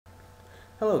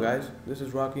Hello guys, this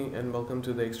is Rocky and welcome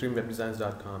to the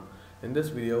extremewebdesigns.com. In this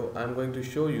video, I'm going to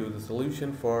show you the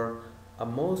solution for a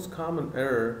most common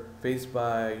error faced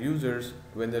by users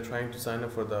when they're trying to sign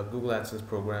up for the Google AdSense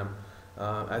program.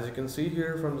 As you can see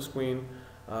here from the screen,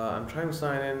 I'm trying to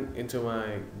sign into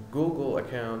my Google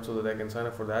account so that I can sign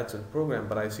up for the AdSense program,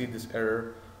 but I see this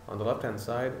error on the left hand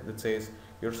side that says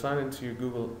you're signed into your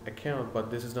Google account, but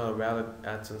this is not a valid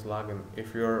AdSense login.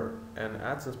 If you're an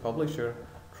AdSense publisher,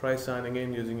 try signing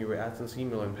in using your AdSense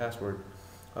email and password.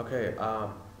 Okay,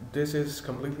 this is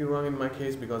completely wrong in my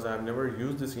case because I've never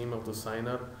used this email to sign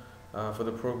up for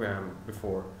the program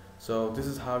before. So this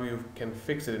is how you can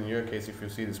fix it in your case if you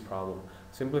see this problem.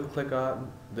 Simply click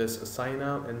on this sign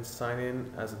out and sign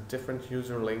in as a different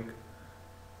user link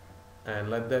and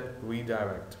let that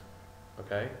redirect.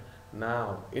 Okay,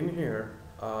 now in here,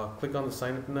 click on the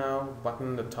sign up now button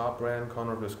in the top right hand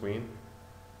corner of the screen.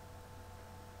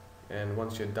 And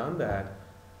once you're done that,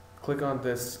 click on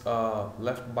this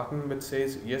left button which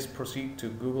says yes, proceed to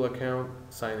Google account,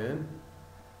 sign in.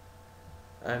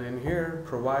 And in here,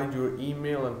 provide your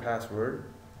email and password.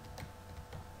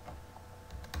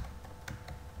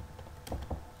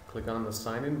 Click on the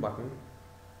sign in button.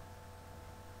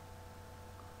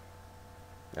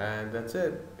 And that's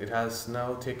it. It has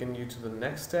now taken you to the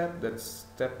next step. That's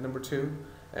step number 2.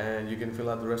 And you can fill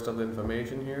out the rest of the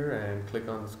information here and click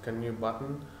on this continue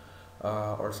button.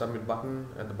 Or submit button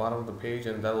at the bottom of the page,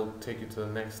 and that will take you to the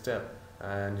next step,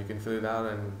 and you can fill it out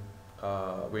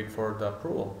and wait for the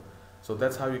approval. So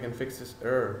that's how you can fix this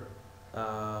error.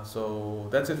 So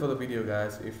that's it for the video,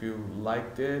 guys. If you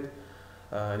liked it,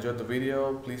 enjoyed the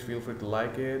video, please feel free to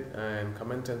like it and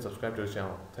comment and subscribe to the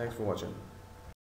channel. Thanks for watching.